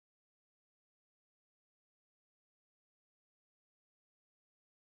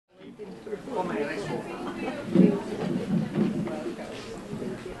come il resto.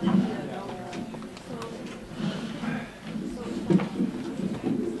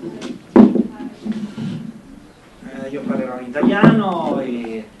 Io parlerò in italiano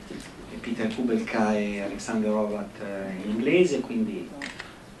e Peter Kubelka e Alexander Horwath in inglese, quindi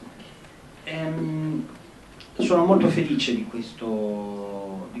sono molto felice di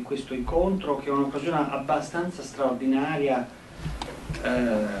questo incontro, che è un'occasione abbastanza straordinaria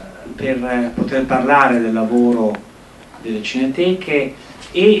per poter parlare del lavoro delle cineteche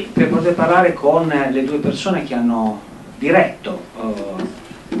e per poter parlare con le due persone che hanno diretto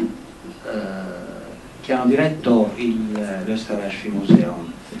l'Österreichisches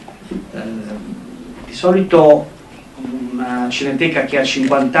Filmmuseum. Di solito una cineteca che ha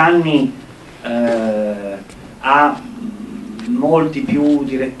 50 anni ha molti più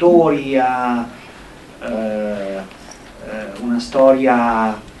direttori, ha una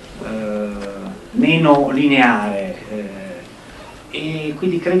storia meno lineare e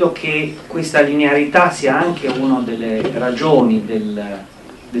quindi credo che questa linearità sia anche una delle ragioni del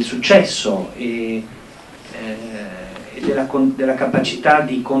successo e della capacità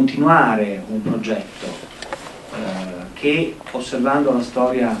di continuare un progetto che, osservando la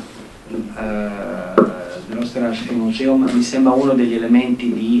storia dell'Österreichisches Filmmuseum, mi sembra uno degli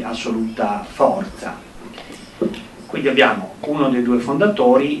elementi di assoluta forza. Quindi abbiamo uno dei due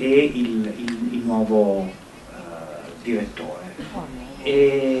fondatori e il nuovo direttore.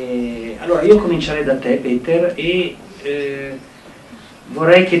 Allora io comincerei da te, Peter, e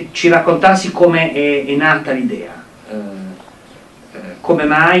vorrei che ci raccontassi come è nata l'idea. Come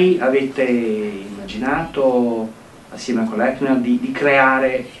mai avete immaginato, assieme a Kolekner, di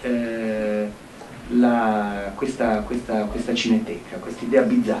creare questa cineteca, questa idea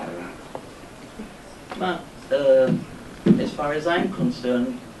bizzarra? As far as I'm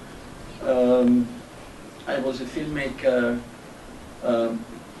concerned, I was a filmmaker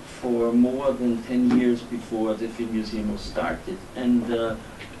for more than 10 years before the Film Museum was started, and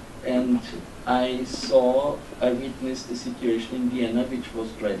I witnessed the situation in Vienna, which was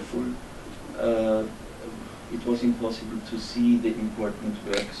dreadful. It was impossible to see the important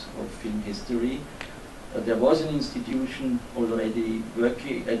works of film history. There was an institution already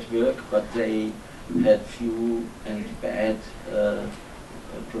at work, but they had few and bad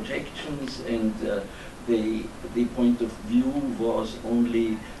projections, and the point of view was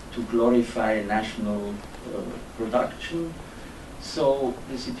only to glorify national production. So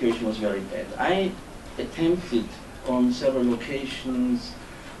the situation was very bad. I attempted on several occasions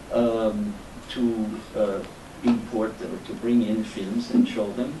to import or to bring in films and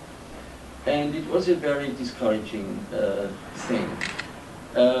show them, and it was a very discouraging thing.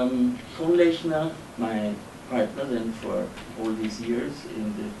 Kohnlechner, my partner then for all these years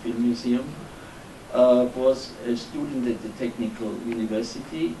in the Film Museum, was a student at the Technical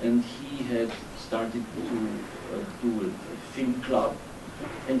University, and he had started to do a film club,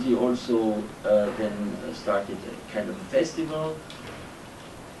 and he also then started a kind of a festival.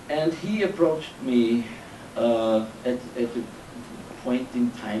 And he approached me at a point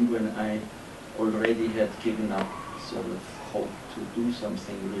in time when I already had given up sort of hope to do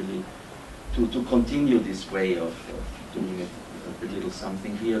something really, to continue this way of doing a little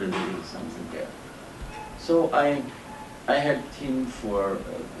something here and a little something there. So I helped him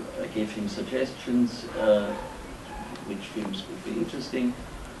I gave him suggestions which films would be interesting,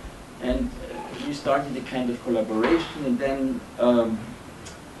 and we started a kind of collaboration, and then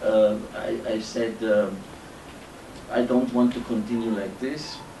I said, I don't want to continue like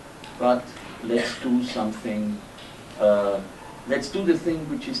this, but let's do something, let's do the thing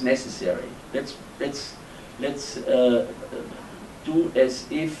which is necessary. Let's do as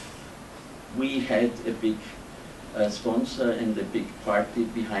if we had a big sponsor and a big party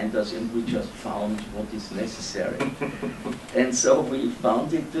behind us, and we just found what is necessary. And so we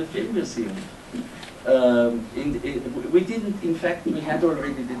founded the Film Museum. We didn't, in fact, we had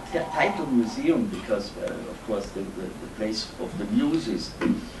already the title museum because, of course, the place of the muses,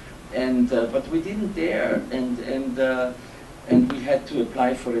 and but we didn't dare, and we had to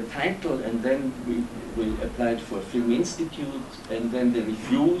apply for a title, and then we applied for a Film Institute, and then they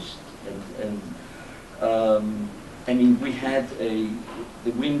refused, and I mean, we had the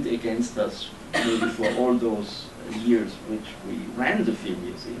wind against us maybe for all those years which we ran the Film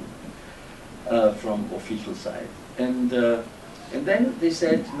Museum. From official side, and then they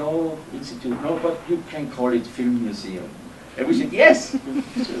said, no institute, no, but you can call it Film Museum, and we said yes,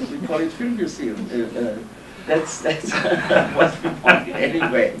 we call it Film Museum. That's what we wanted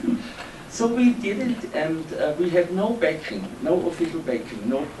anyway. So we did it, and we had no backing, no official backing,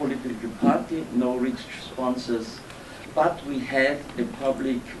 no political party, no rich sponsors, but we had a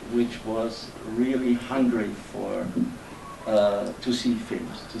public which was really hungry for to see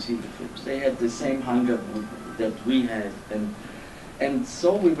films, to see the films. They had the same hunger that we had, and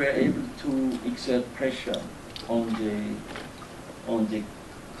so we were able to exert pressure on the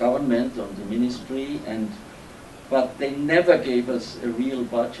government, on the ministry, but they never gave us a real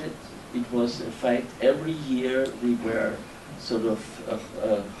budget. It was a fight. Every year we were sort of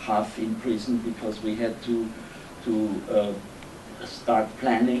half in prison because we had to start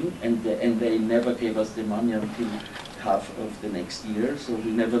planning, and they never gave us the money until half of the next year, so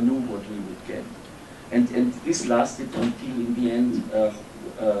we never knew what we would get. And this lasted until, in the end,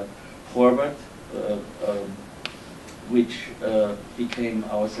 Horwath, which became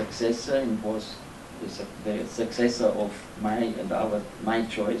our successor and was the successor of my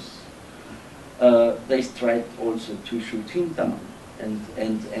choice. They tried also to shoot him down, and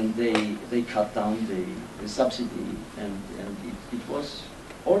they cut down the subsidy, and it was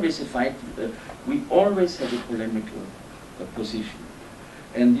always a fight. We always had a polemical position,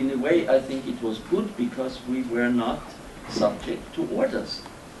 and in a way I think it was good because we were not subject to orders.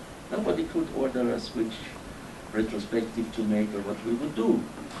 Nobody could order us which retrospective to make or what we would do.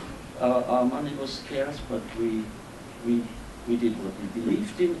 Our money was scarce, but we did what we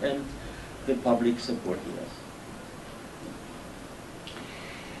believed in, and the public supported us.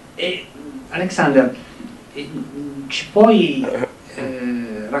 Alexander, ci puoi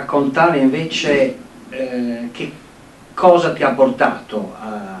raccontare invece che cosa ti ha portato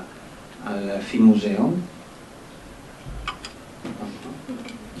al Filmmuseum?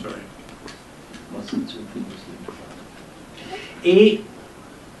 Sorry. E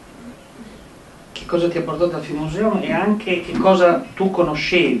che cosa ti ha portato al Filmmuseum e anche che cosa tu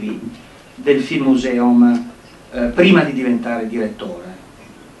conoscevi del Filmmuseum prima di diventare direttore?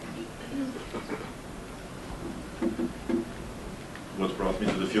 What brought me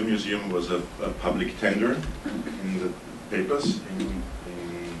to the Film Museum was a public tender in the papers in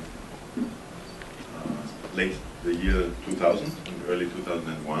late the year 2000, in early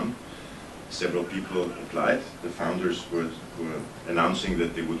 2001. Several people applied. The founders were announcing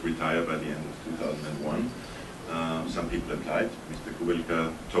that they would retire by the end of 2001. Some people applied. Mr.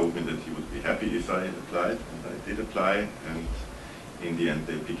 Kubelka told me that he would be happy if I applied, and I did apply, and in the end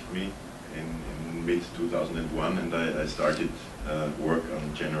they picked me in mid-2001, and I started work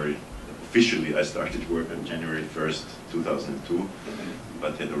on officially I started work on January 1st, 2002,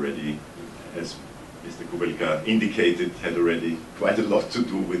 but had already, as Mr. Kubelka indicated, had already quite a lot to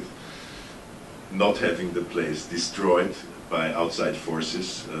do with not having the place destroyed by outside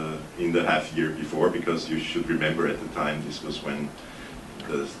forces in the half year before, because you should remember at the time this was when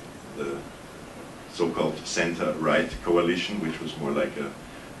the so-called center-right coalition, which was more like a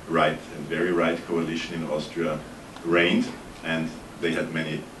right and very right coalition in Austria, reigned, and they had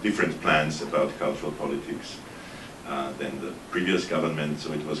many different plans about cultural politics than the previous government,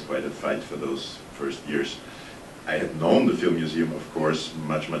 so it was quite a fight for those first years. I had known the Film Museum, of course,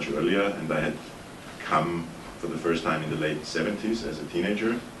 much earlier, and I had come for the first time in the late 70s as a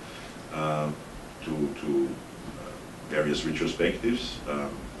teenager to various retrospectives.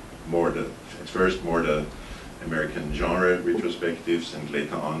 At first more the American genre retrospectives, and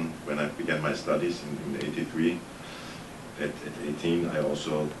later on, when I began my studies in '83, at 18, I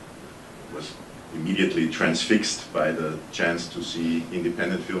also was immediately transfixed by the chance to see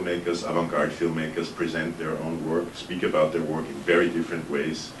independent filmmakers, avant-garde filmmakers present their own work, speak about their work in very different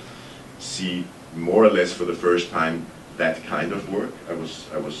ways, see more or less for the first time that kind of work.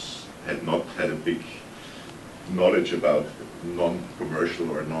 Had not had a big knowledge about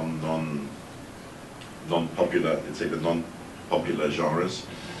non-commercial or non-popular, let's say the non-popular genres.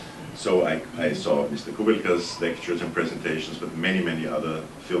 So I saw Mr. Kubelka's lectures and presentations, but many other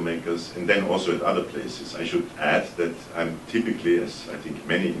filmmakers, and then also at other places. I should add that I'm typically, as I think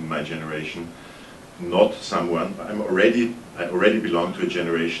many in my generation, not someone, I already belong to a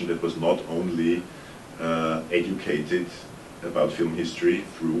generation that was not only educated about film history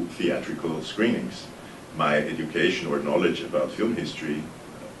through theatrical screenings. My education or knowledge about film history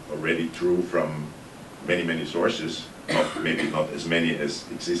already drew from many sources, maybe not as many as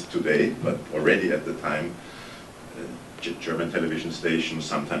exist today, but already at the time, German television stations,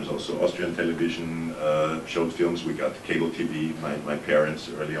 sometimes also Austrian television showed films. We got cable TV, my parents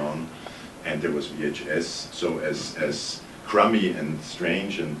early on, and there was VHS. So as crummy and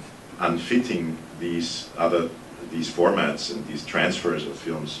strange and unfitting these formats and these transfers of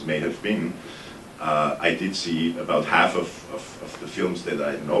films may have been, I did see about half of the films that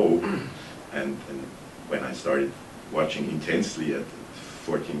I know, and when I started watching intensely at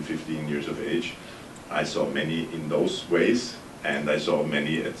 14, 15 years of age, I saw many in those ways, and I saw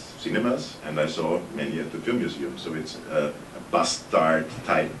many at cinemas, and I saw many at the film museum. So it's a bastard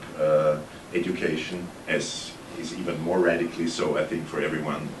type education, as is even more radically so, I think, for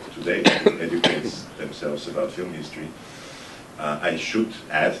everyone today who educates themselves about film history. I should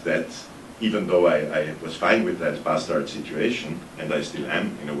add that even though I was fine with that bastard situation, and I still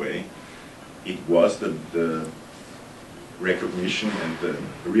am in a way, it was the recognition and the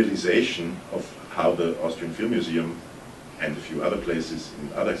realization of how the Austrian Film Museum and a few other places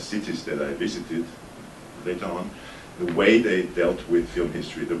in other cities that I visited later on, the way they dealt with film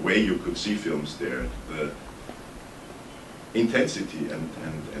history, the way you could see films there, the intensity and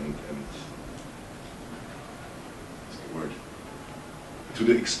what's the word? To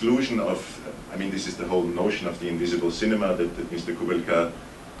the exclusion of, I mean, this is the whole notion of the invisible cinema that Mr. Kubelka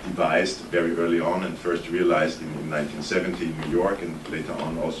devised very early on and first realized in 1970 in New York and later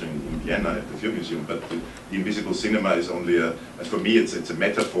on also in Vienna at the Film Museum. But the invisible cinema is only for me it's a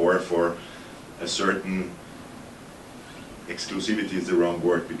metaphor for a certain, exclusivity is the wrong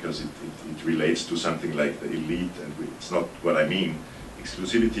word because it relates to something like the elite, and it's not what I mean.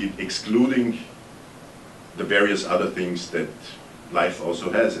 Exclusivity excluding the various other things that life also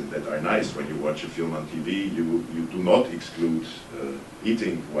has and that are nice. When you watch a film on TV, you do not exclude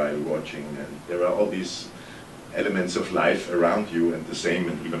eating while watching, and there are all these elements of life around you, and the same,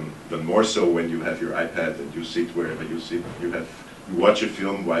 and even more so when you have your iPad and you sit wherever you sit, you watch a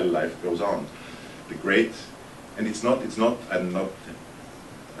film while life goes on. The great, and it's not I'm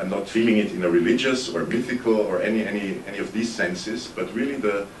not feeling it in a religious or mythical or any of these senses, but really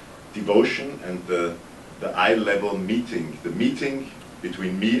the devotion and the eye level meeting, the meeting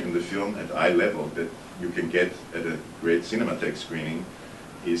between me and the film at eye level that you can get at a great Cinematheque screening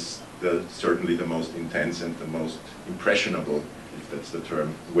is certainly the most intense and the most impressionable, if that's the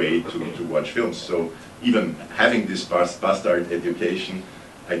term, way to watch films. So even having this bastard education,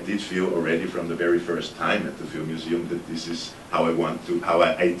 I did feel already from the very first time at the Film Museum that this is how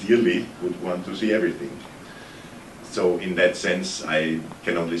I ideally would want to see everything. So in that sense, I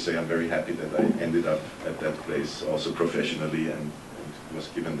can only say I'm very happy that I ended up at that place also professionally and was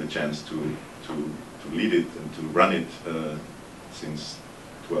given the chance to lead it and to run it since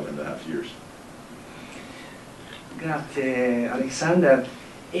 12 and a half years. Grazie Alexander.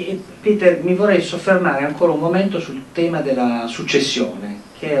 E Peter, mi vorrei soffermare ancora un momento sul tema della successione,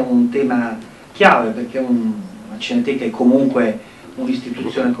 che è un tema chiave perché una cineteca è comunque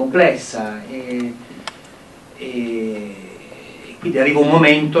un'istituzione complessa e quindi arriva un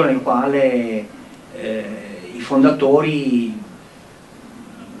momento nel quale i fondatori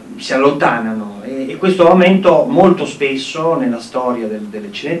si allontanano e questo momento molto spesso nella storia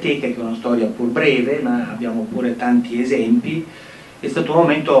delle cineteche, che è una storia pur breve ma abbiamo pure tanti esempi, è stato un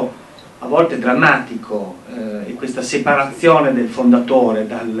momento a volte drammatico e questa separazione del fondatore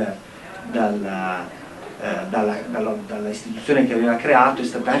dalla istituzione che aveva creato è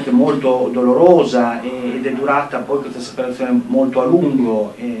stata anche molto dolorosa ed è durata poi questa separazione molto a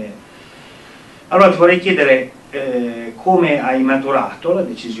lungo. Allora ti vorrei chiedere come hai maturato la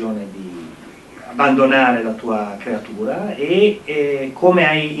decisione di abbandonare la tua creatura e come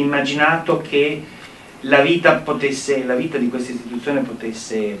hai immaginato che la vita di questa istituzione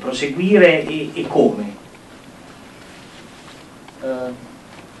potesse proseguire e come?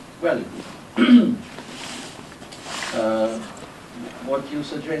 Well, what you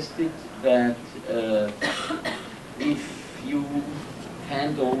suggested, that if you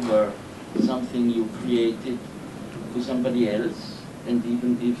hand over something you created to somebody else, and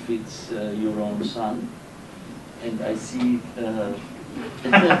even if it's your own son, and I see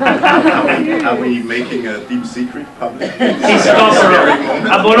Are we making a deep secret public?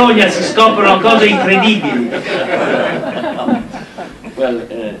 A Bologna si scoprono cose incredibili. Well,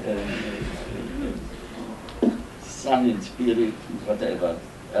 son in spirit, whatever.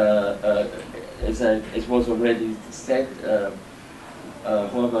 As was already said,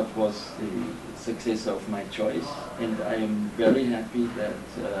 Horwath was the successor of my choice, and I am very happy that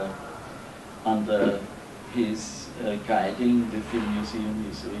under his guiding, the Film Museum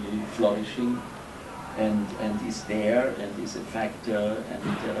is really flourishing and is there and is a factor, and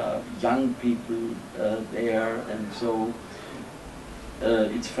there are young people there, and so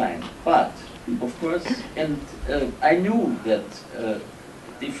it's fine. But, of course, and I knew that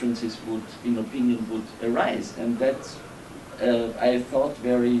differences in opinion would arise, and that's I thought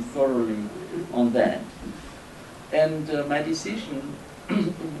very thoroughly on that. And my decision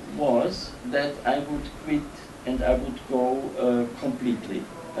was that I would quit and I would go completely.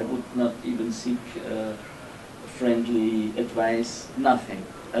 I would not even seek friendly advice, nothing.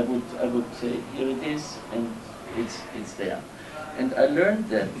 I would say, here it is, and it's there. And I learned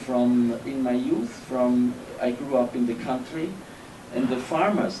that in my youth, I grew up in the country, and the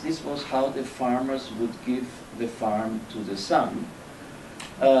farmers, this was how the farmers would give the farm to the son.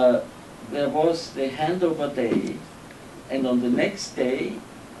 There was the handover day, and on the next day,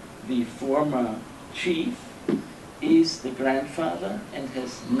 the former chief is the grandfather and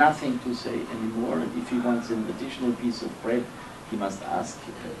has nothing to say anymore. And if he wants an additional piece of bread, he must ask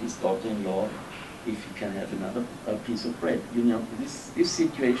his daughter-in-law if he can have another piece of bread. You know, this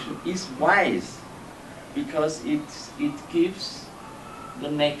situation is wise because it gives the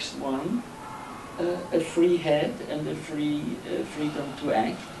next one a free head and a freedom to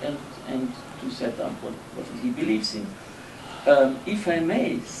act and to set up what he believes in. If I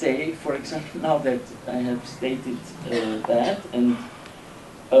may say, for example, now that I have stated that, and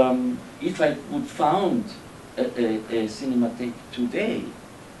if I would found a cinematheque today,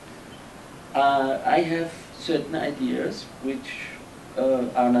 I have certain ideas which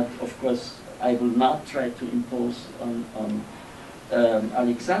are not, of course, I will not try to impose on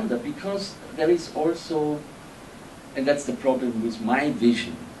Alexander, because there is also, and that's the problem with my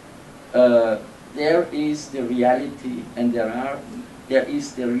vision, there is the reality, and there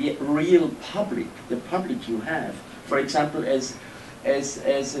is the real public, the public you have. For example, as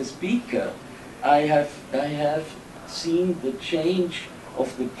a speaker, I have seen the change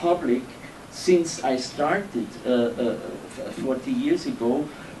of the public since I started 40 years ago,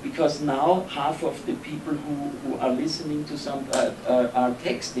 because now half of the people who are listening to some are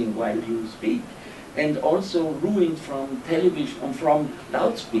texting while you speak, and also ruined from television, from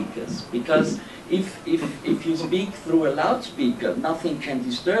loudspeakers, because if you speak through a loudspeaker, nothing can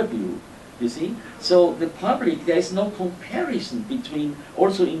disturb you, you see? So the public, there is no comparison between,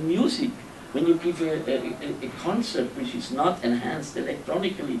 also in music, when you give a concert which is not enhanced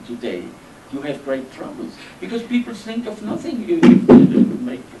electronically today, you have great troubles, because people think of nothing you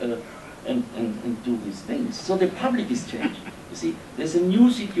make and do these things. So the public is changing, you see? There's a new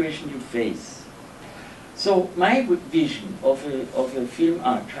situation you face. So my vision of a film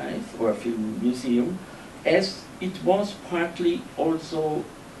archive or a film museum, as it was partly also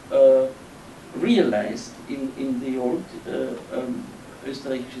realized in the old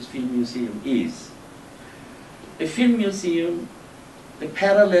Österreichisches Filmmuseum, is a film museum, the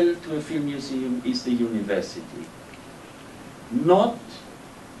parallel to a film museum is the university, not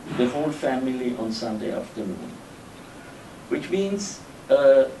the whole family on Sunday afternoon, which means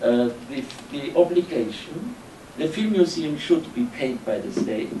the obligation, the film museum should be paid by the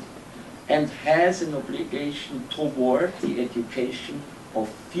state and has an obligation toward the education of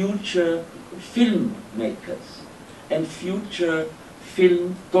future filmmakers and future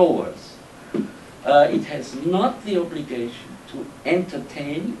film goers. It has not the obligation to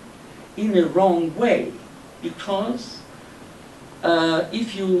entertain in a wrong way, because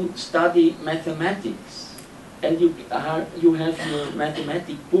if you study mathematics and you have your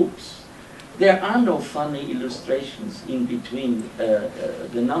mathematic books, there are no funny illustrations in between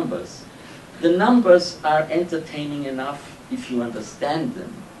the numbers. The numbers are entertaining enough if you understand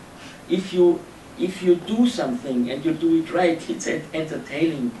them. If you do something and you do it right, it's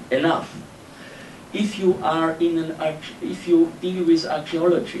entertaining enough. If you are if you deal with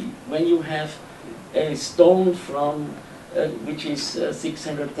archaeology, when you have a stone from which is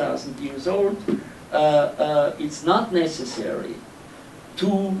 600,000 years old, it's not necessary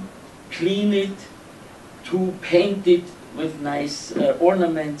to clean it, to paint it with nice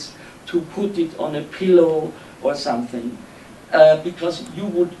ornaments, to put it on a pillow or something, because you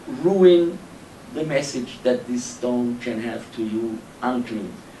would ruin the message that this stone can have to you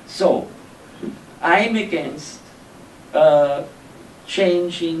unclean. So, I'm against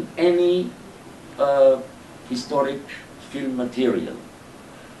changing any historic film material.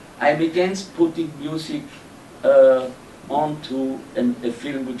 I'm against putting music onto a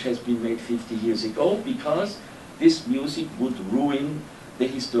film which has been made 50 years ago, because this music would ruin the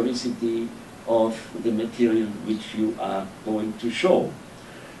historicity of the material which you are going to show.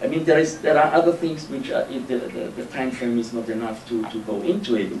 I mean, there are other things which are, the time frame is not enough to go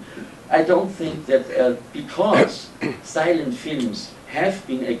into it. I don't think that because silent films have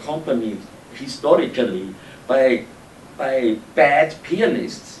been accompanied historically by bad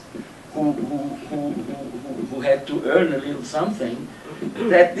pianists who had to earn a little something,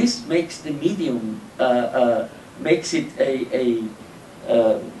 that this makes the medium, makes it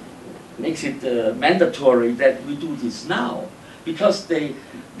mandatory that we do this now. because the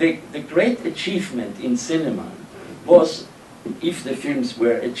great achievement in cinema was, if the films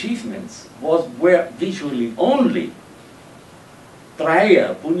were achievements, were visually only.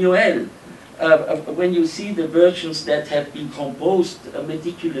 Dreyer, Buñuel, when you see the versions that have been composed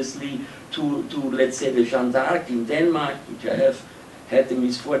meticulously to, let's say, the Jeanne d'Arc in Denmark, which I have had the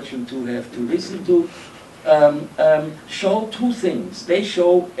misfortune to have to listen to, show two things. They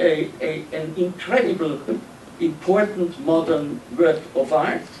show an incredible, important modern work of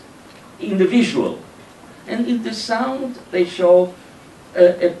art in the visual. And in the sound, they show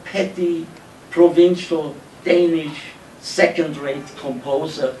a petty, provincial, Danish, second-rate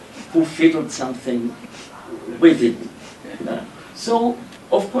composer who fiddled something with it. So,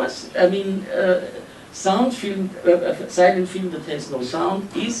 of course, I mean, sound film, silent film that has no sound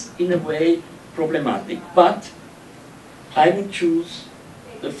is, in a way, problematic. But I would choose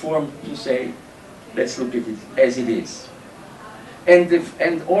the form to say, let's look at it as it is.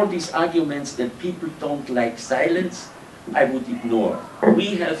 And all these arguments that people don't like silence, I would ignore.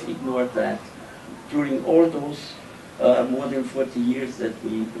 We have ignored that during all those more than 40 years that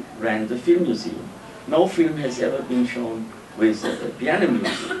we ran the film museum. No film has ever been shown with piano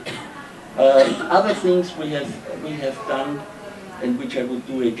music. Other things we have done, and which I would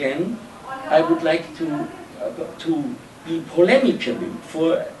do again, I would like to be polemically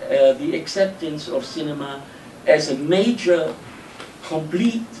for the acceptance of cinema as a major,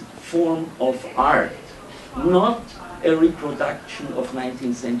 complete form of art, not a reproduction of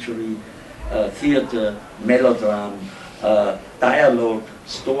 19th century theater, melodrama, dialogue,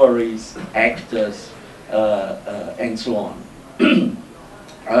 stories, actors, and so on,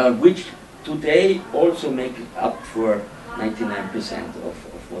 which today also make up for 99% of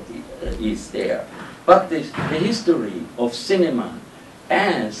what is there. But the history of cinema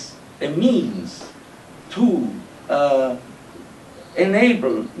as a means to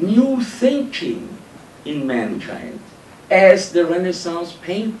enable new thinking in mankind, as the Renaissance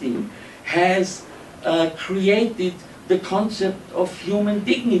painting has created the concept of human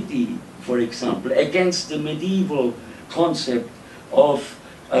dignity, for example, against the medieval concept of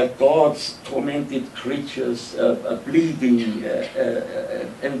gods, tormented creatures, bleeding.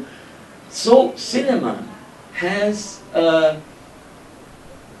 And so cinema has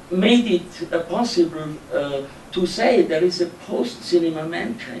made it possible to say there is a post-cinema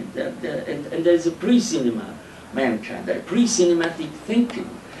mankind, and there is a pre-cinema mankind, a pre-cinematic thinking.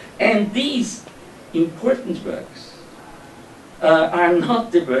 And these important works are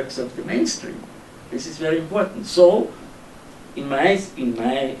not the works of the mainstream. This is very important. So, in my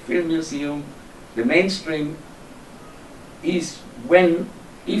film museum, the mainstream is, when,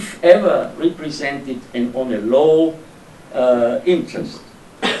 if ever, represented and on a low interest.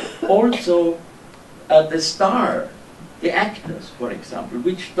 Also, the star, the actors, for example,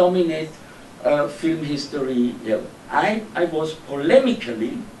 which dominate film history. I was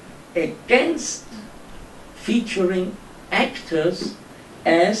polemically against featuring actors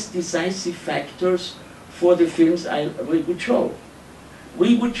as decisive factors for the films we would show.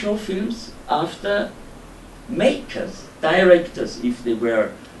 We would show films after makers, directors, if they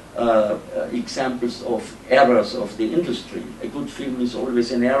were examples of errors of the industry. A good film is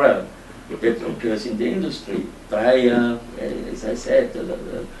always an error that occurs in the industry. Dreyer, as I said,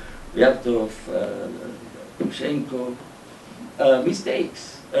 Vertov, Dushenko,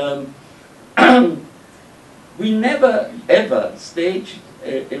 mistakes. We never ever staged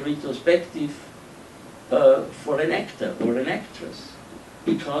a retrospective for an actor or an actress,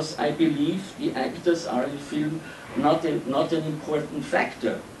 because I believe the actors are in film not an important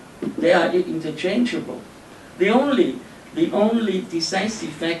factor. They are interchangeable. The only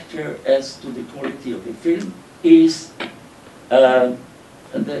decisive factor as to the quality of the film is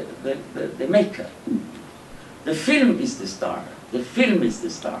the maker. The film is the star. The film is the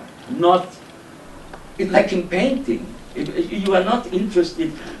star, not like in painting. You are not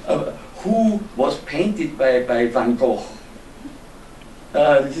interested who was painted by Van Gogh.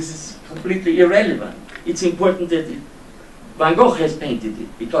 This is completely irrelevant. It's important that Van Gogh has painted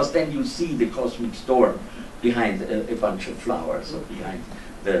it, because then you see the cosmic storm behind a bunch of flowers, or behind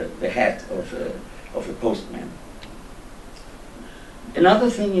the hat of a postman. Another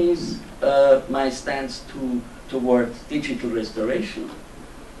thing is my stance toward digital restoration.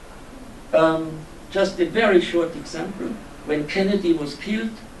 Just a very short example. When Kennedy was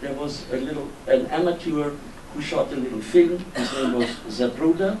killed, there was an amateur who shot a little film. His name was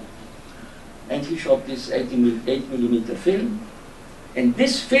Zapruder, and he shot this 8mm film. And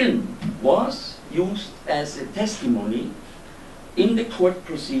this film was used as a testimony in the court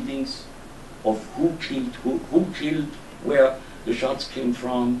proceedings of who killed, where the shots came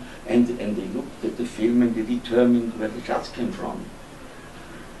from, and they looked at the film and they determined where the shots came from.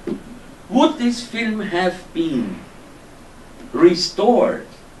 Would this film have been restored,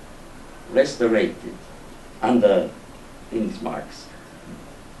 restorated, under things marks,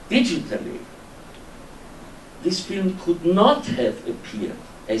 digitally, this film could not have appeared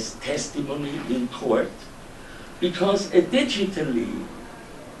as testimony in court, because a digitally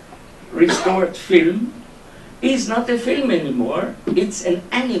restored film is not a film anymore, it's an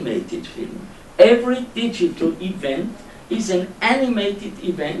animated film. Every digital event is an animated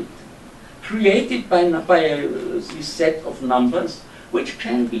event created by a set of numbers which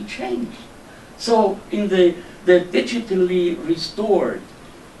can be changed. So in the digitally restored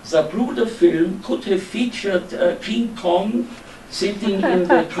Zapruder film could have featured King Kong sitting in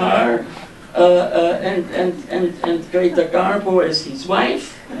the car and Greta Garbo as his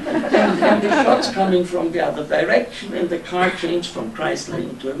wife, and the shots coming from the other direction, and the car changed from Chrysler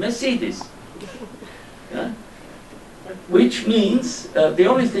into a Mercedes. Yeah? Which means, the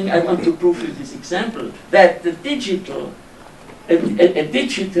only thing I want to prove with this example, that the digital, a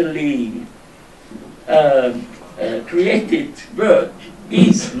digitally created work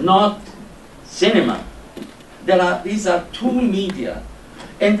is not cinema. These are two media.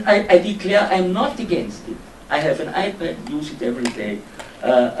 And I declare I'm not against it. I have an iPad, use it every day.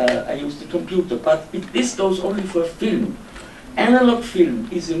 I use the computer, but this goes only for film. Analog film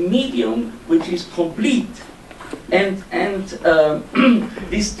is a medium which is complete. And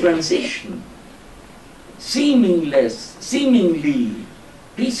this transition, seemingly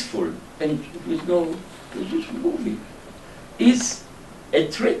peaceful, and with no movie, is a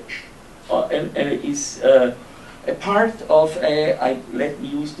trick, is a part of let me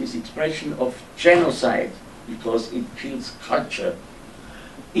use this expression, of genocide, because it kills culture.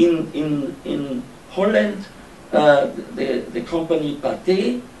 In Holland, the company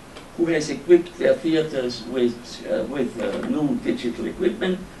Pathé, who has equipped their theaters with new digital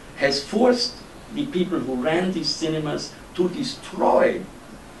equipment, has forced the people who ran these cinemas to destroy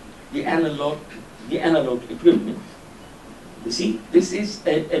the analog equipment. You see, this is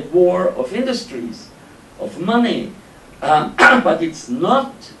a war of industries, of money, but it's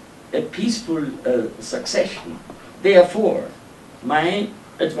not a peaceful succession. Therefore, my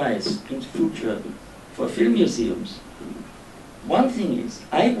advice in the future for film museums, one thing is,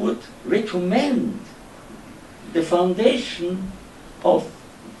 I would recommend the foundation of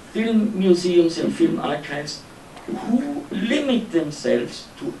film museums and film archives who limit themselves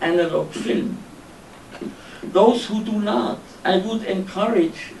to analog film. Those who do not, I would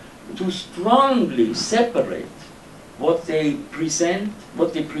encourage to strongly separate what they present,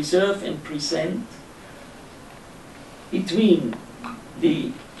 what they preserve and present, between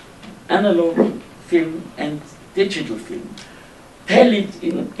the analog film and digital film. Tell it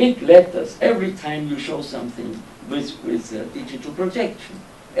in big letters every time you show something with digital projection,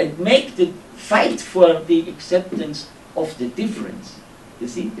 and make the fight for the acceptance of the difference. You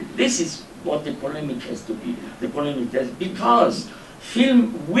see, this is what the polemic has to be. The polemic has, because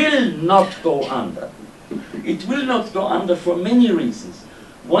film will not go under. It will not go under for many reasons.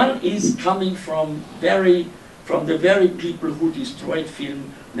 One is coming from the very people who destroyed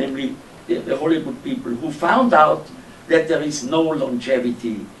film, namely the Hollywood people, who found out that there is no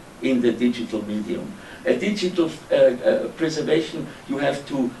longevity in the digital medium. A digital preservation, you have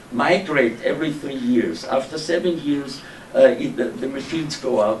to migrate every 3 years. After 7 years, the machines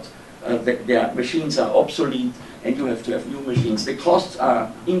go out, their machines are obsolete, and you have to have new machines. The costs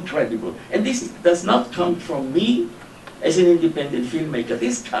are incredible. And this does not come from me as an independent filmmaker.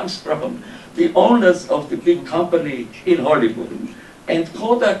 This comes from the owners of the big company in Hollywood. And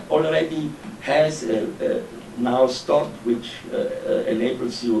Kodak already has now stock which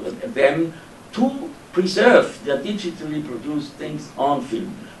enables them to preserve their digitally produced things on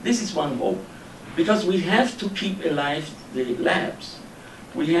film. This is one hope, because we have to keep alive the labs.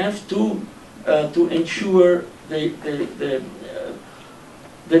 We have to ensure the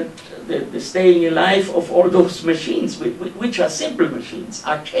staying alive of all those machines, which are simple machines,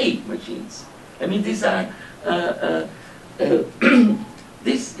 archaic machines. I mean, these are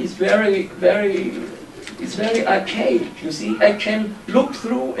this is very, very. It's very archaic. You see, I can look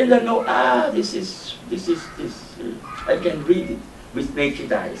through and I know, this is. I can read it with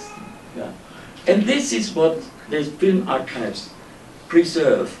naked eyes. Yeah. And this is what the film archives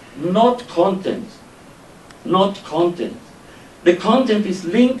preserve, not content. Not content. The content is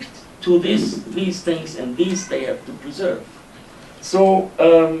linked to these things, and these they have to preserve. So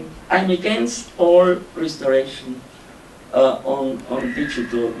I'm against all restoration on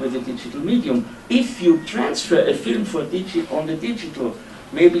digital, with a digital medium. If you transfer a film on the digital,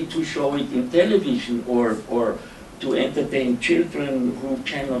 maybe to show it in television or to entertain children who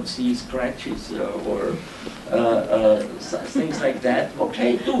cannot see scratches or things like that,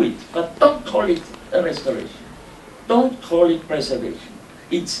 okay, do it, but don't call it a restoration. Don't call it preservation.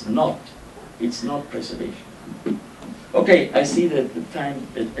 It's not preservation. Okay, I see that the time,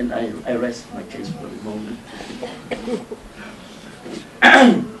 and I rest my case for the moment.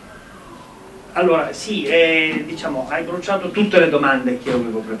 Allora, sì, diciamo, hai bruciato tutte le domande che io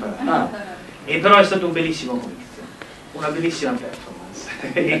avevo preparato. E però è stato un bellissimo comizio, una bellissima performance.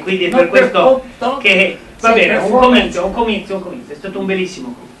 E quindi è per questo che, va bene, un comizio, è stato un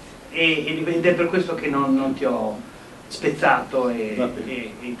bellissimo comizio. Ed è per questo che non ti ho spezzato e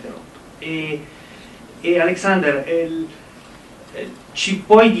interrotto. E Alexander, ci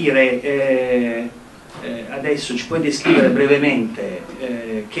puoi dire adesso, ci puoi descrivere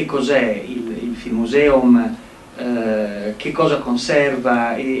brevemente che cos'è il Filmmuseum, che cosa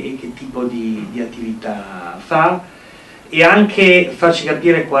conserva e che tipo di attività fa, e anche farci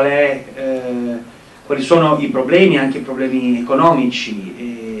capire quali sono i problemi, anche i problemi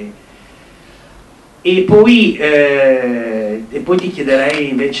economici, e poi ti chiederei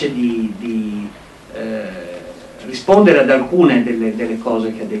invece di rispondere ad alcune delle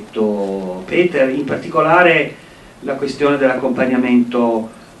cose che ha detto Peter, in particolare la questione dell'accompagnamento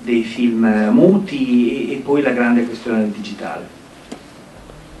dei film muti e poi la grande questione del digitale.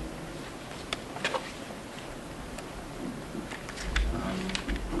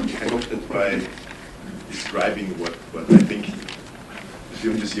 I hope that by describing what I think the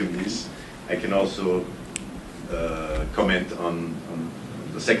Film Museum is, I can also comment on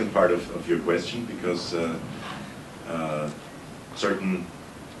the second part of your question, because certain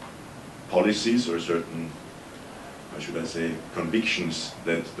policies or certain, how should I say, convictions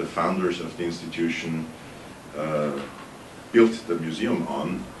that the founders of the institution built the museum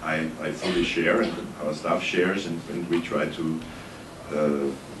on, I fully share, and our staff shares, and we try to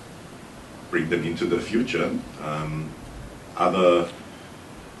bring them into the future. I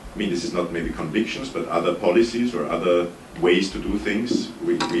mean, this is not maybe convictions, but other policies or other ways to do things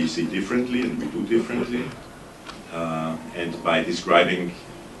we see differently and we do differently. And by describing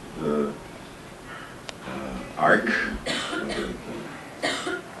the arc,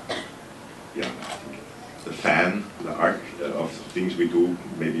 the arc of things we do,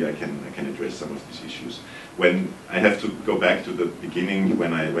 maybe I can address some of these issues. When I have to go back to the beginning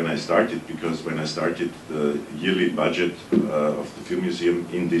when I started, because when I started the yearly budget of the Film Museum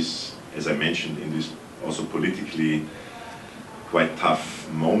in this, as I mentioned, in this also politically quite tough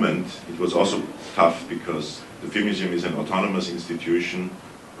moment, it was also tough because the Film Museum is an autonomous institution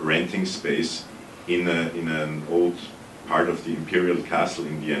renting space in an old part of the Imperial Castle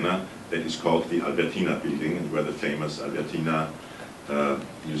in Vienna that is called the Albertina building, and where the famous Albertina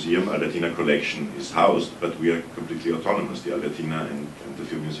Museum, Albertina collection is housed, but we are completely autonomous. The Albertina and the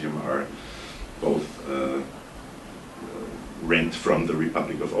Film Museum are both rent from the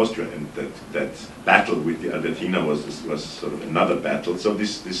Republic of Austria, and that battle with the Albertina was sort of another battle. So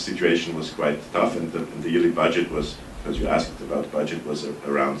this situation was quite tough, and the yearly budget was, as you asked about budget, was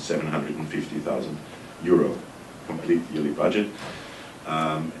around 750,000 euro, complete yearly budget.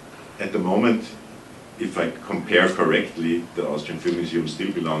 At the moment, if I compare correctly, the Austrian Film Museum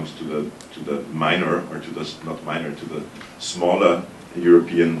still belongs to the minor, or to the not minor, to the smaller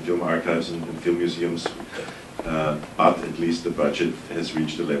European film archives and film museums. But at least the budget has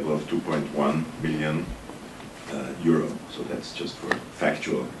reached a level of 2.1 million euro. So that's just for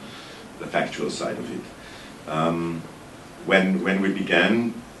the factual side of it. When we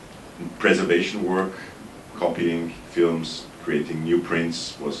began preservation work, copying films, creating new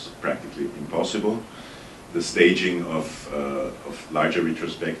prints was practically impossible. The staging of larger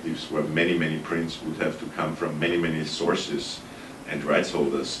retrospectives where many prints would have to come from many sources and rights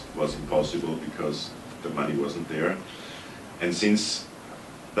holders was impossible because the money wasn't there. And since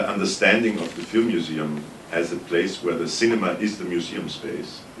the understanding of the Film Museum as a place where the cinema is the museum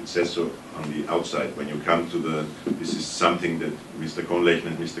space, it says so on the outside. When you come to this is something that Mr. Kohnlechner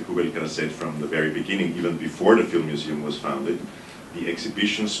and Mr. Kubelka said from the very beginning, even before the Film Museum was founded, the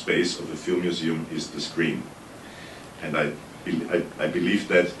exhibition space of the Film Museum is the screen. And I believe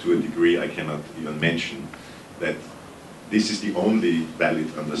that to a degree I cannot even mention, that this is the only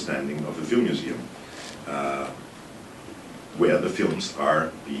valid understanding of a film museum, where the films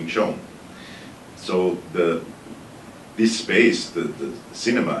are being shown. So this space, the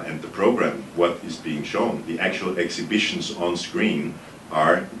cinema and the program, what is being shown, the actual exhibitions on screen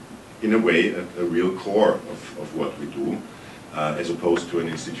are in a way, a real core of what we do, as opposed to an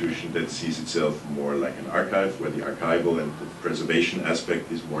institution that sees itself more like an archive, where the archival and the preservation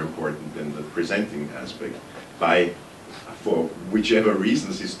aspect is more important than the presenting aspect. For whichever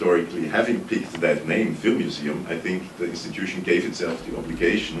reasons historically, having picked that name, Film Museum, I think the institution gave itself the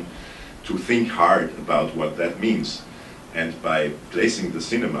obligation to think hard about what that means. And by placing the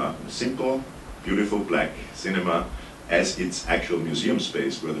cinema, a simple, beautiful black cinema, as its actual museum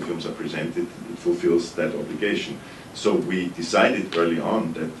space where the films are presented, it fulfills that obligation. So we decided early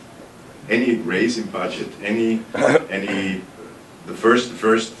on that any raise in budget, the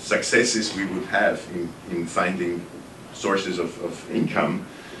first successes we would have in finding sources of income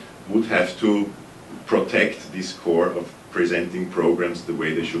would have to protect this core of presenting programs the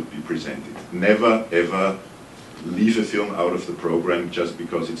way they should be presented. Never ever leave a film out of the program just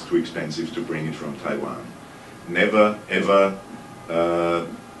because it's too expensive to bring it from Taiwan. Never ever, or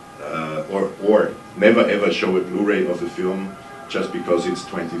never ever show a Blu-ray of a film just because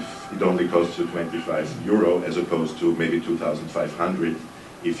it only costs you 25 euro as opposed to maybe 2,500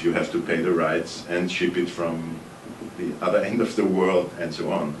 if you have to pay the rights and ship it from the other end of the world and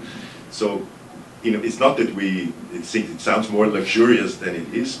so on. So, you know, it's not that it sounds more luxurious than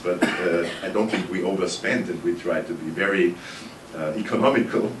it is, but I don't think we overspend and we try to be very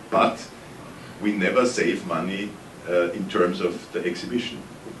economical, but we never save money in terms of the exhibition.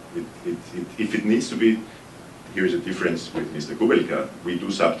 If it needs to be, here's a difference with Mr. Kubelka. We do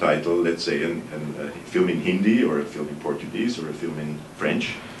subtitle, let's say, a film in Hindi or a film in Portuguese or a film in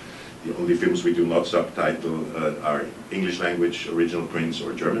French. The only films we do not subtitle are English language original prints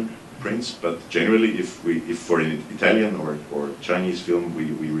or German prints, but generally if for an Italian or Chinese film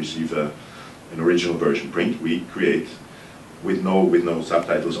we receive an original version print, we create, with no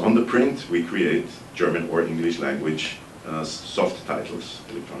subtitles on the print, we create German or English language soft titles,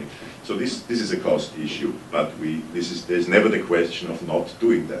 electronic. So this is a cost issue, but there's never the question of not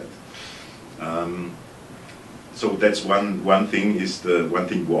doing that. So that's one thing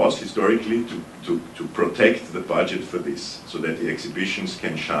was historically to protect the budget for this, so that the exhibitions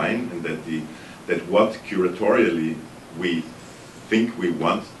can shine and that what curatorially we think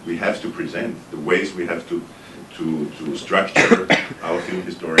we have to present, the ways we have to structure our film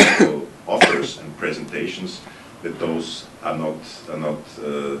historical offers and presentations, that those are not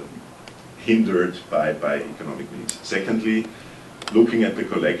hindered by economic needs. Secondly, looking at the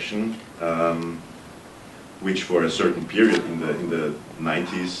collection, which for a certain period in the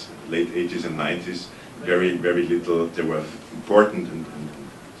 90s, late 80s and 90s, very little. There were important and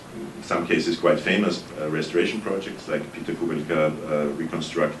in some cases quite famous restoration projects, like Peter Kubelka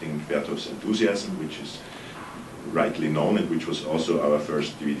reconstructing Berthoff's Enthusiasm, which is rightly known and which was also our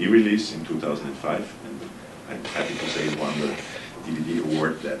first DVD release in 2005. And I'm happy to say won the DVD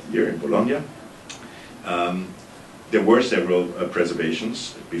award that year in Bologna. There were several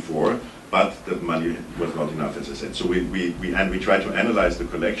preservations before, but the money was not enough, as I said. So we try to analyze the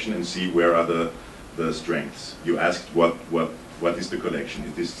collection and see where are the strengths. You asked what is the collection.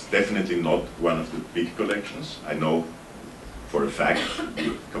 It is definitely not one of the big collections. I know for a fact,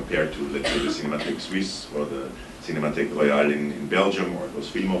 compared to, let's say, the Cinémathèque Suisse or the Cinémathèque Royale in Belgium or those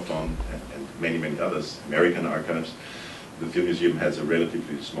Filmophon and many others, American archives, the Film Museum has a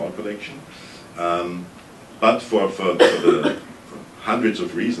relatively small collection. But for hundreds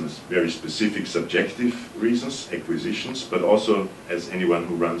of reasons, very specific subjective reasons, acquisitions, but also, as anyone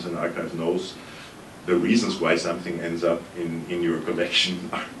who runs an archive knows, the reasons why something ends up in your collection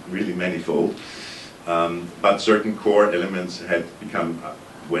are really manifold. But certain core elements had become,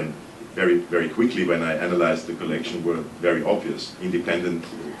 very quickly when I analyzed the collection, were very obvious. Independent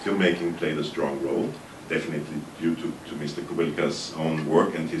filmmaking played a strong role, definitely due to Mr. Kubelka's own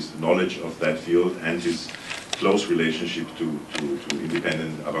work and his knowledge of that field and his close relationship to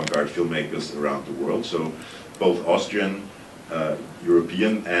independent avant-garde filmmakers around the world. So both Austrian,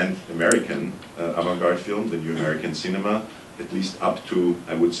 European and American avant-garde film, the new American cinema, at least up to,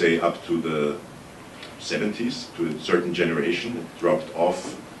 I would say, up to the 70s, to a certain generation. It dropped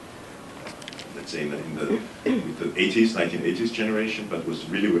off, let's say, with the 80s, 1980s generation, but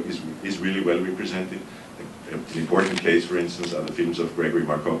is really well represented. An important case, for instance, are the films of Gregory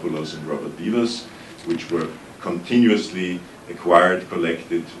Markopoulos and Robert Beavers, which were continuously acquired,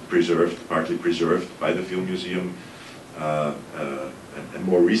 collected, preserved, partly preserved by the Film Museum. A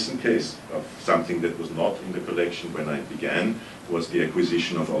more recent case of something that was not in the collection when I began was the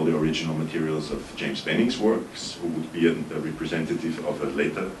acquisition of all the original materials of James Benning's works, who would be a representative of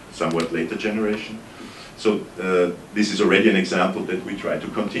a somewhat later generation. So this is already an example that we try to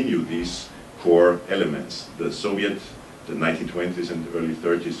continue these core elements. The Soviet the 1920s and early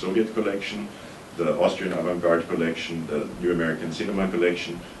 30s Soviet collection, the Austrian avant-garde collection, the New American Cinema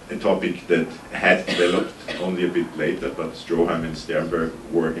collection, a topic that had developed only a bit later, but Stroheim and Sternberg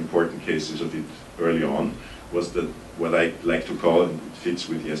were important cases of it early on, was the, what I like to call, and it fits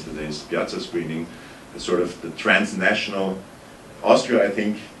with yesterday's Piazza screening, sort of the transnational. Austria, I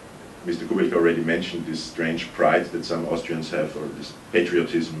think, Mr. Kubelka already mentioned this strange pride that some Austrians have, or this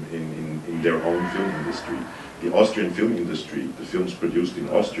patriotism in their own film industry. The Austrian film industry, the films produced in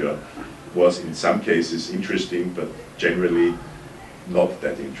Austria, was in some cases interesting, but generally not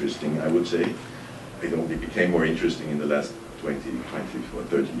that interesting, I would say. It only became more interesting in the last 20 or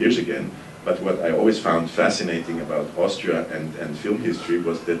 30 years again. But what I always found fascinating about Austria and film history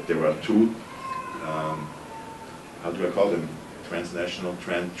was that there are two, how do I call them? Transnational,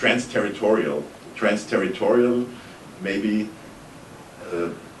 trans-territorial, maybe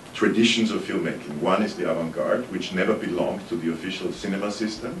traditions of filmmaking. One is the avant-garde, which never belonged to the official cinema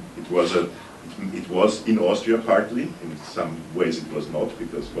system. It was in Austria partly. In some ways it was not,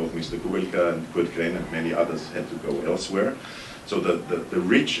 because both Mr. Kubelka and Kurt Krenn and many others had to go elsewhere. So the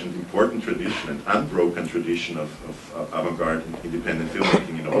rich and important tradition and unbroken tradition of avant-garde independent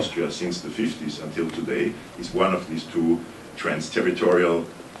filmmaking in Austria since the 50s until today is one of these two trans-territorial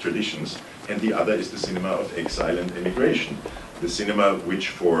traditions, and the other is the cinema of exile and emigration. The cinema which,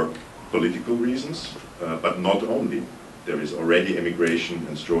 for political reasons, but not only, there is already emigration,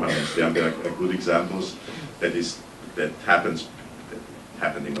 and Stroheim and Sternberg are good examples. That happened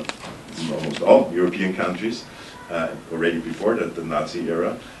in almost all European countries already before the Nazi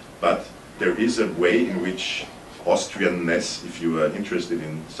era. But there is a way in which Austrianness, if you are interested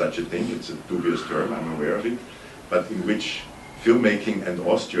in such a thing, it's a dubious term, I'm aware of it, but in which filmmaking and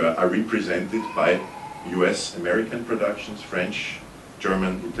Austria are represented by US, American productions, French,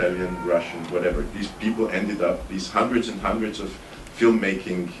 German, Italian, Russian, whatever. These people ended up, these hundreds and hundreds of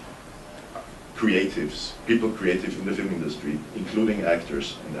filmmaking creatives, people creative in the film industry, including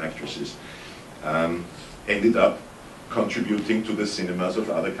actors and actresses, ended up contributing to the cinemas of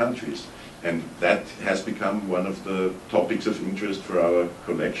other countries. And that has become one of the topics of interest for our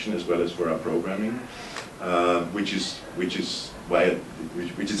collection as well as for our programming, which is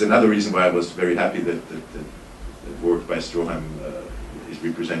another reason why I was very happy that work by Stroheim is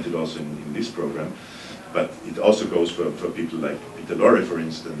represented also in this program. But it also goes for people like Peter Lorre, for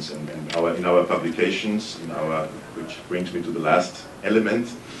instance, and in our publications, which brings me to the last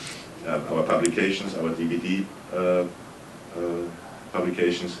element, our publications, our DVD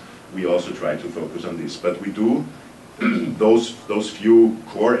publications, we also try to focus on this. But we do, those few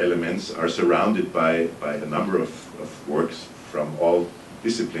core elements are surrounded by a number of works from all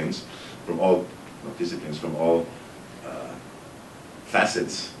disciplines, from all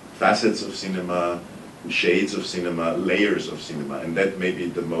facets of cinema, shades of cinema, layers of cinema, and that may be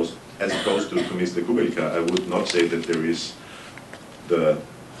the most, as opposed to Mr. Kubelka, I would not say that there is the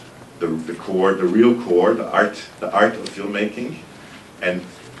core, the real core, the art of filmmaking, and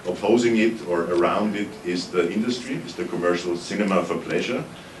opposing it or around it is the industry, is the commercial cinema for pleasure.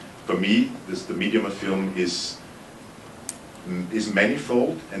 For me, the medium of film is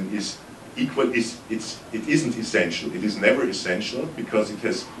manifold and is equal. It isn't essential. It is never essential because it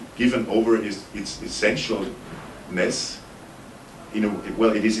has given over its essentialness.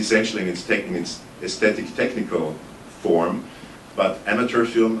 Well, it is essential in its aesthetic, technical form, but amateur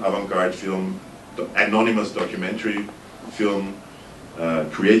film, avant-garde film, anonymous documentary film,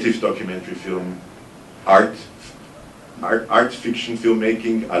 creative documentary film, art fiction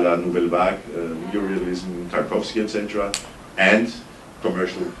filmmaking, a la Nouvelle Vague, neorealism, Tarkovsky, etc., and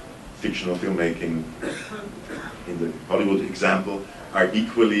commercial fictional filmmaking, in the Hollywood example, are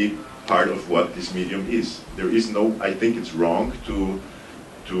equally part of what this medium is. There is no, I think it's wrong to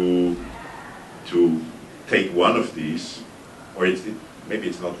take one of these, or maybe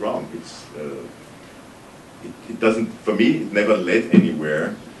it's not wrong. It doesn't, for me, it never led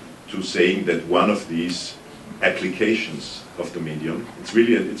anywhere to saying that one of these applications of the medium, it's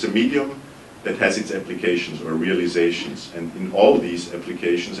a medium that has its applications or realizations, and in all these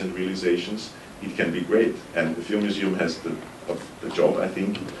applications and realizations, it can be great. And the Film Museum has the job, I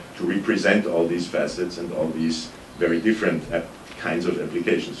think, to represent all these facets and all these very different kinds of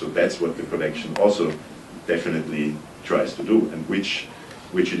applications. So that's what the collection also definitely tries to do, and which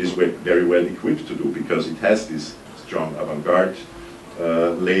it is very well equipped to do, because it has this strong avant-garde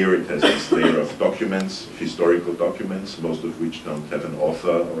layer, it has this layer of documents, of historical documents, most of which don't have an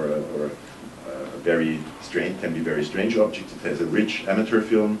author or can be very strange objects. It has a rich amateur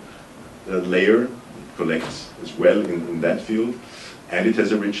film layer, it collects as well in that field, and it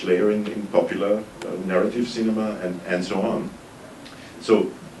has a rich layer in popular narrative cinema and so on.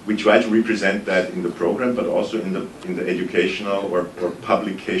 So we try to represent that in the program, but also in the educational or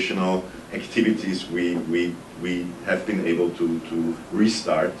publicational activities we have been able to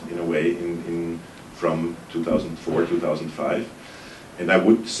restart in a way from 2004, 2005. And I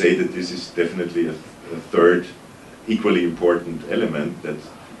would say that this is definitely a third equally important element, that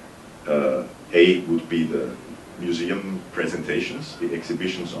A would be the museum presentations, the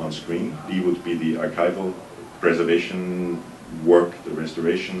exhibitions on screen. B would be the archival preservation work, the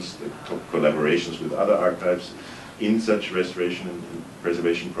restorations, the collaborations with other archives in such restoration and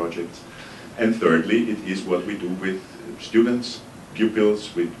preservation projects. And thirdly, it is what we do with students,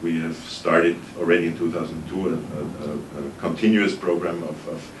 pupils. We have started already in 2002 a continuous program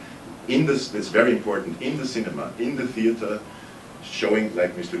of in this, that's very important, in the cinema, in the theater, showing,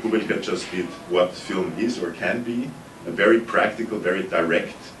 like Mr. Kubelka just did, what film is or can be, a very practical, very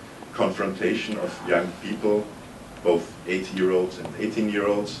direct confrontation of young people, both 8-year-olds and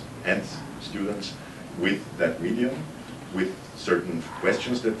 18-year-olds and students, with that medium, with certain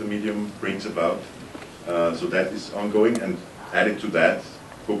questions that the medium brings about. So that is ongoing, and added to that,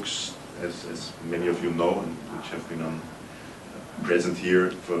 books, as many of you know, and which have been on present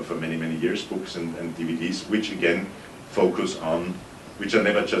here for many, many years, books and DVDs, which again focus on, which are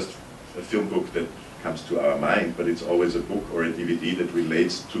never just a film book that comes to our mind, but it's always a book or a DVD that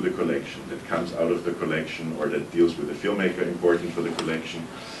relates to the collection, that comes out of the collection, or that deals with a filmmaker important for the collection,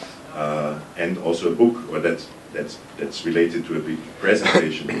 and also a book, or that's related to a big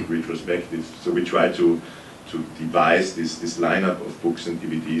presentation, a big retrospective. So we try to devise this lineup of books and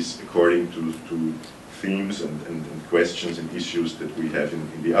DVDs according to themes and questions and issues that we have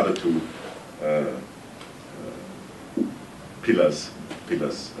in the other two pillars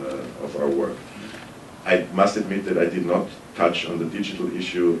of our work. I must admit that I did not touch on the digital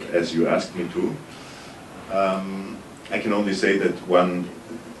issue as you asked me to. I can only say that one,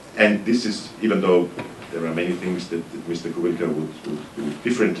 and this is, even though there are many things that Mr. Kubelka would do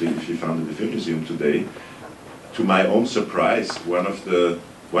differently if he founded the Film Museum today, to my own surprise, one of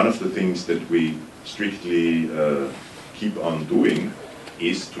the things that we strictly keep on doing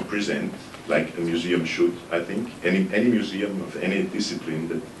is to present, like a museum should, I think, any museum of any discipline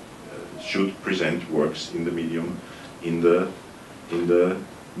that should present works in the medium, in the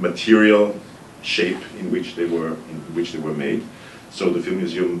material shape in which they were made. So the Film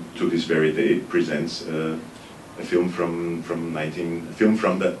Museum to this very day presents a film from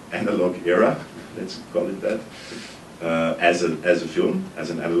the analog era, let's call it that, as a film,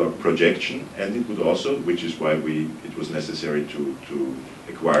 as an analog projection, and it would also, which is why it was necessary to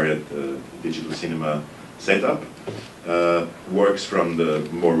acquire the digital cinema setup, works from the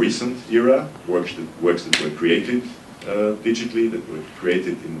more recent era, works that were created digitally, that were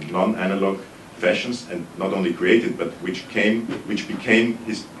created in non-analog fashions, and not only created, but which became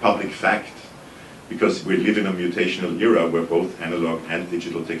his public fact, because we live in a mutational era where both analog and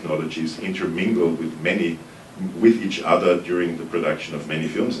digital technologies intermingle with each other during the production of many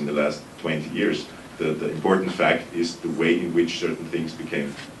films in the last 20 years. The important fact is the way in which certain things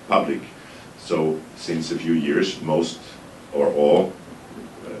became public. So since a few years, most or all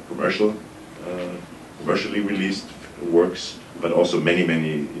commercially released works, but also many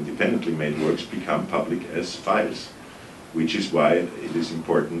independently made works, become public as files, which is why it is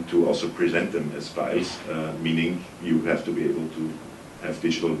important to also present them as files, meaning you have to be able to have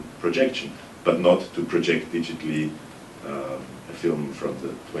digital projection, but not to project digitally a film from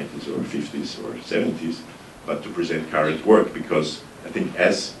the 20s or 50s or 70s, but to present current work, because I think,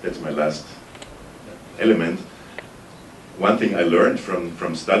 that's my last element, one thing I learned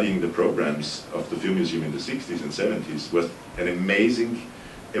from studying the programs of the Film Museum in the 60s and 70s was an amazing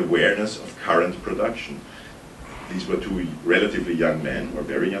awareness of current production. These were two relatively young men, or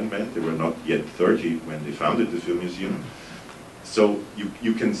very young men. They were not yet 30 when they founded the Film Museum. So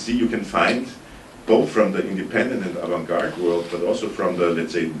you can find, both from the independent and avant-garde world, but also from the,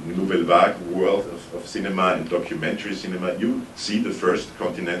 let's say, Nouvelle Vague world of cinema and documentary cinema, you see the first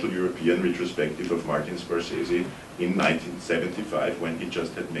continental European retrospective of Martin Scorsese in 1975, when he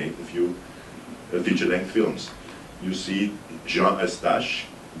just had made a few feature-length films. You see Jean Eustache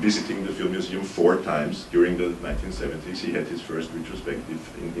visiting the Film Museum 4 times during the 1970s. He had his first retrospective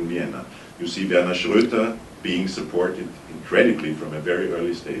in Vienna. You see Werner Schröter being supported incredibly from a very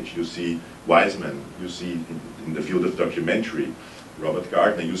early stage. You see Weizmann, you see in the field of documentary, Robert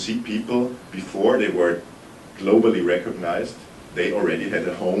Gardner. You see people, before they were globally recognized, they already had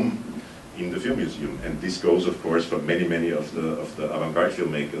a home in the Film Museum. And this goes, of course, for many of the avant-garde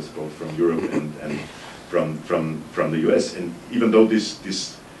filmmakers, both from Europe and from the US. And even though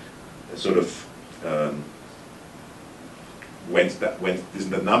this sort of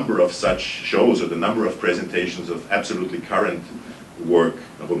the number of such shows, or the number of presentations of absolutely current work,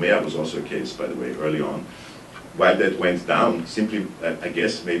 Homer was also a case, by the way, early on, while that went down, simply, I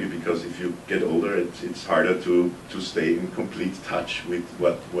guess, maybe because if you get older, it's harder to stay in complete touch with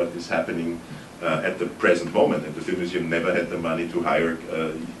what is happening at the present moment. And the Film Museum never had the money to hire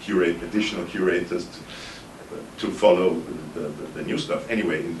additional curators to follow the new stuff.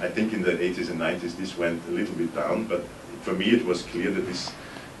 Anyway, I think in the 80s and 90s this went a little bit down, but for me it was clear that this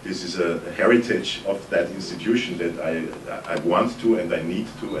is a heritage of that institution that I want to, and I need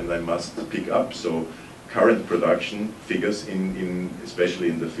to, and I must pick up. So current production figures, especially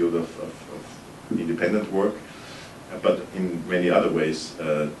in the field of independent work, but in many other ways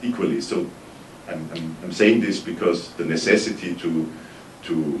equally. So I'm saying this because the necessity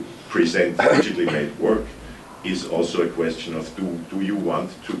to present digitally made work is also a question of do you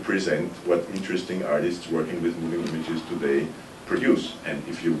want to present what interesting artists working with moving images today produce? And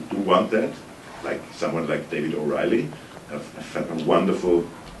if you do want that, like someone like David O'Reilly, a wonderful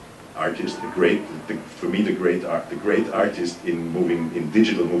artist, for me the great artist in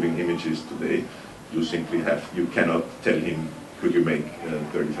digital moving images today, you cannot tell him, could you make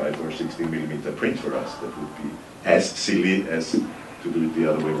 35 or 16 millimeter print for us? That would be as silly as to do it the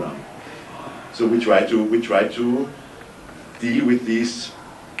other way around. So we try to deal with these.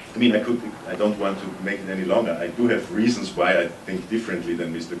 I mean, I don't want to make it any longer. I do have reasons why I think differently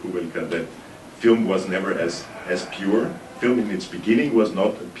than Mr. Kubelka, that film was never as pure. Film in its beginning was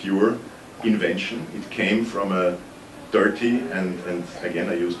not a pure invention. It came from a dirty and again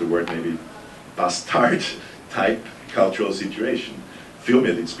I use the word maybe bastard type cultural situation. Film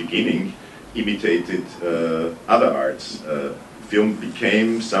at its beginning imitated other arts. Film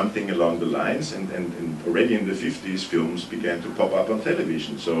became something along the lines, and already in the 50s films began to pop up on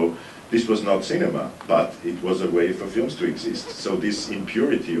television. So this was not cinema, but it was a way for films to exist. So this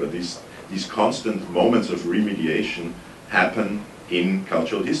impurity, or these constant moments of remediation, happen in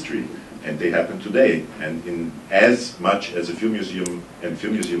cultural history, and they happen today. And in as much as a film museum, and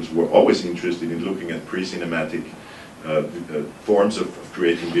film museums were always interested in looking at pre-cinematic forms of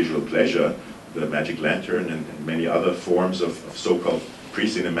creating visual pleasure, the Magic Lantern and many other forms of so-called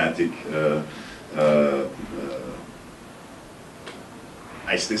pre-cinematic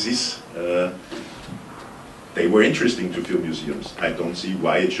aesthesis, they were interesting to film museums. I don't see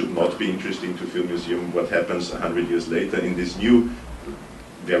why it should not be interesting to film museum what happens 100 years later in this new,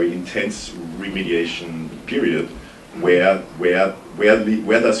 very intense remediation period, where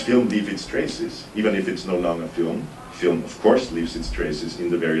does film leave its traces? Even if it's no longer film, film of course leaves its traces in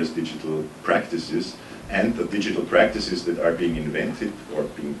the various digital practices, and the digital practices that are being invented or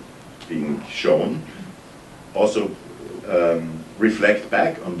being shown also reflect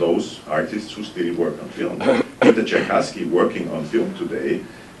back on those artists who still work on film. Peter Tchaikovsky, working on film today,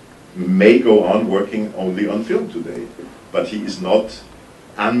 may go on working only on film today, but he is not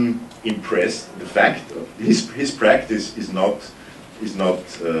unimpressed. The fact of his practice is not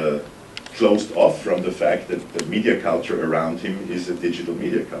closed off from the fact that the media culture around him is a digital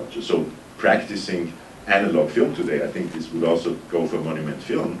media culture. So practicing analog film today, I think this would also go for monument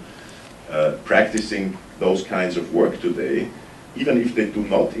film, practicing those kinds of work today, even if they do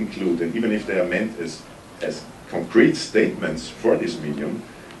not include, and even if they are meant as concrete statements for this medium,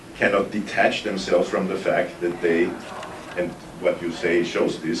 cannot detach themselves from the fact that they, and what you say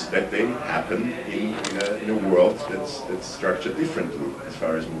shows this, that they happen in a world that's structured differently as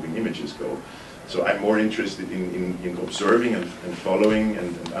far as moving images go. So I'm more interested in observing and following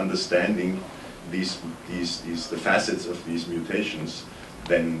and understanding the facets of these mutations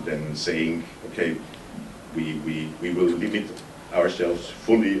than saying, okay, we will limit ourselves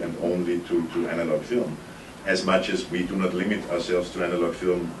fully and only to analog film, as much as we do not limit ourselves to analog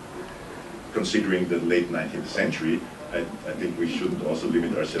film considering the late 19th century. I think we shouldn't also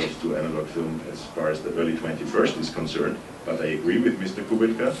limit ourselves to analog film as far as the early 21st is concerned, but I agree with Mr.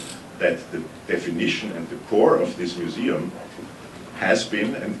 Kubelka that the definition and the core of this museum has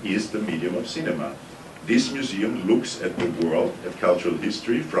been and is the medium of cinema. This museum looks at the world, at cultural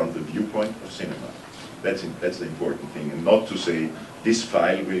history, from the viewpoint of cinema. That's the important thing, and not to say, this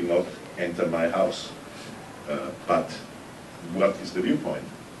file will not enter my house. But what is the viewpoint?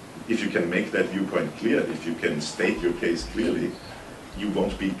 If you can make that viewpoint clear, if you can state your case clearly, you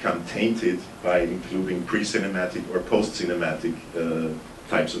won't become tainted by including pre-cinematic or post-cinematic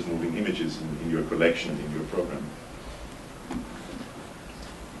types of moving images in your collection and in your program.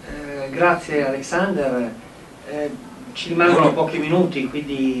 Grazie Alexander. Ci rimangono pochi minuti,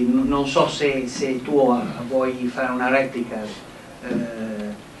 quindi non so se tu vuoi fare una replica.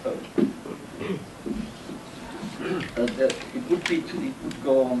 It would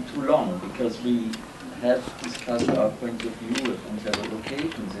go on too long because we have discussed our point of view on several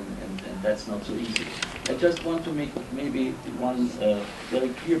occasions, and that's not so easy. I just want to make maybe one very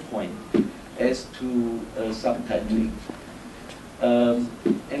clear point as to subtitling.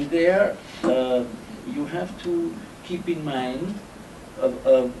 And there you have to keep in mind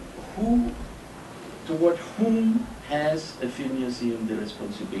toward whom has a film museum the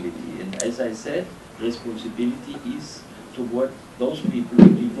responsibility. And as I said, responsibility is toward those people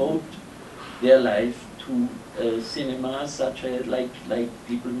who devote their life to cinema, such as like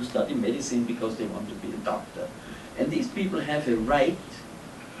people who study medicine because they want to be a doctor. And these people have a right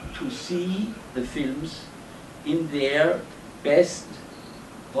to see the films in their best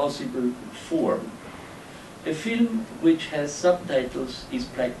possible form. A film which has subtitles is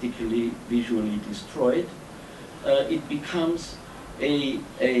practically visually destroyed. It becomes the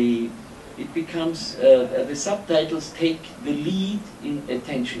subtitles take the lead in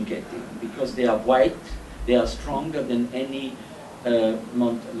attention getting because they are white, they are stronger than any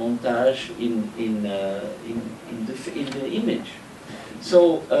montage in the image.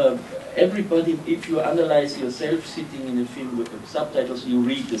 So everybody, if you analyze yourself sitting in a film with subtitles, you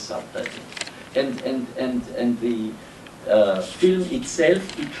read the subtitles, and the film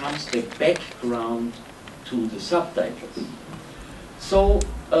itself becomes the background to the subtitles. So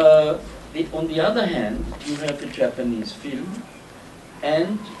on the other hand, you have a Japanese film,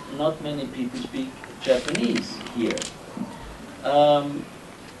 and not many people speak Japanese here.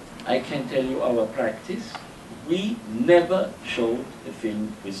 I can tell you our practice. We never showed a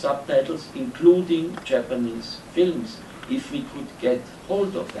film with subtitles, including Japanese films, if we could get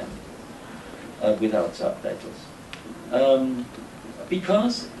hold of them without subtitles.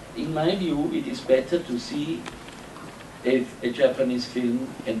 Because, in my view, it is better to see a Japanese film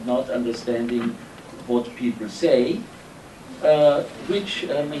and not understanding what people say, which,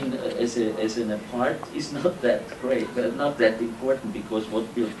 I mean, as an apart, is not that great, not that important, because what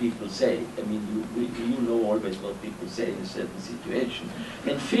will people say? I mean, you know always what people say in a certain situation.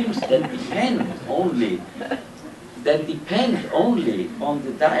 And films that depend only on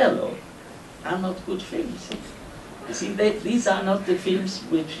the dialogue are not good films. You see, these are not the films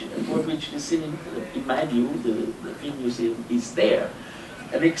for which the cinema, in my view, the film museum is there.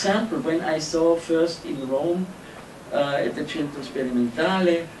 An example, when I saw first in Rome, at the Centro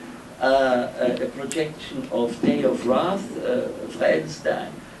Sperimentale, a projection of Day of Wrath,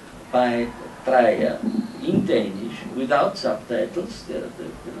 Friedstein, by Dreyer, in Danish, without subtitles. The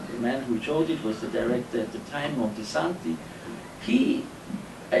man who showed it was the director at the time, Montesanti.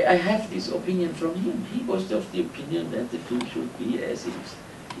 I have this opinion from him. He was of the opinion that the film should be as is.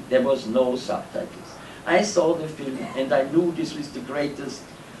 There was no subtitles. I saw the film and I knew this was the greatest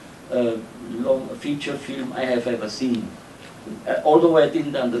long feature film I have ever seen. Although I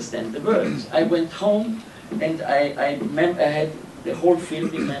didn't understand the words. I went home and I had the whole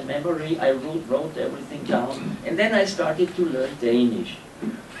film in my memory. I wrote everything down, and then I started to learn Danish.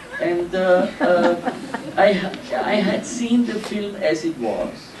 And I had seen the film as it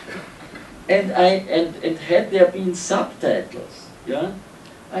was, and had there been subtitles, yeah,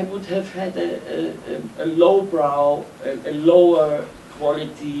 I would have had a lowbrow, a lower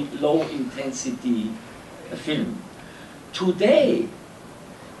quality, low intensity film. Today,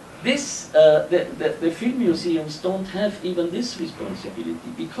 the film museums don't have even this responsibility,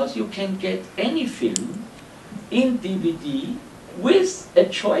 because you can get any film in DVD with a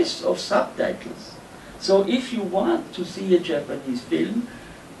choice of subtitles. So if you want to see a Japanese film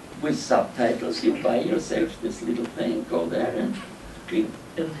with subtitles, you buy yourself this little thing, go there and click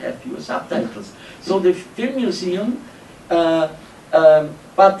and have your subtitles. So the film museum, if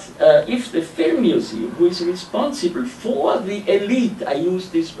the film museum, who is responsible for the elite, I use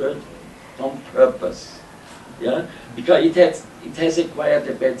this word on purpose, yeah, because it has acquired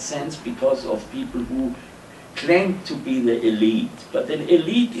a bad sense because of people who claim to be the elite, but an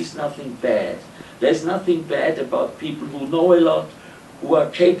elite is nothing bad. There's nothing bad about people who know a lot, who are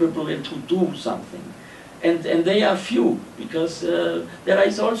capable and who do something. And they are few, because there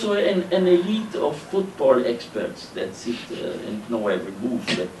is also an elite of football experts that sit and know every move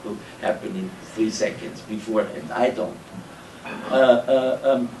that will happen in 3 seconds beforehand. I don't.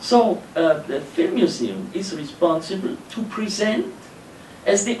 So the film museum is responsible to present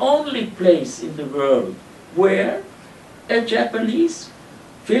as the only place in the world where a Japanese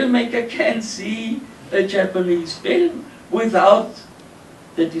filmmaker can see a Japanese film without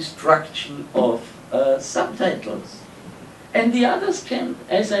the destruction of subtitles. And the others can,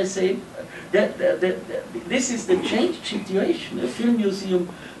 as I say, this is the changed situation. A film museum,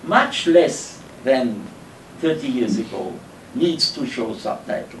 much less than 30 years ago, needs to show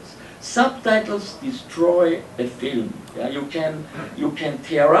subtitles. Subtitles destroy a film. Yeah? You can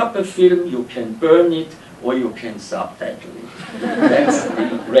tear up a film, you can burn it, or you can subtitle it. That's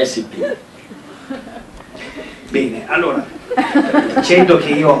the recipe. Bene, allora, dicendo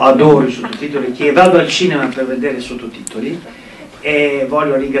che io adoro i sottotitoli, che vado al cinema per vedere i sottotitoli, e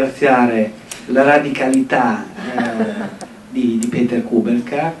voglio ringraziare la radicalità di Peter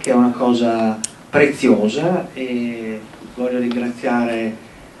Kubelka, che è una cosa preziosa, e voglio ringraziare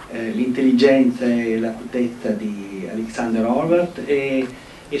l'intelligenza e l'acutezza di Alexander Horwath, e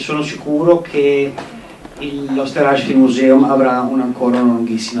sono sicuro che l'Österreichisches Filmmuseum avrà ancora una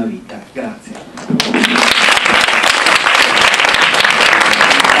lunghissima vita. Grazie.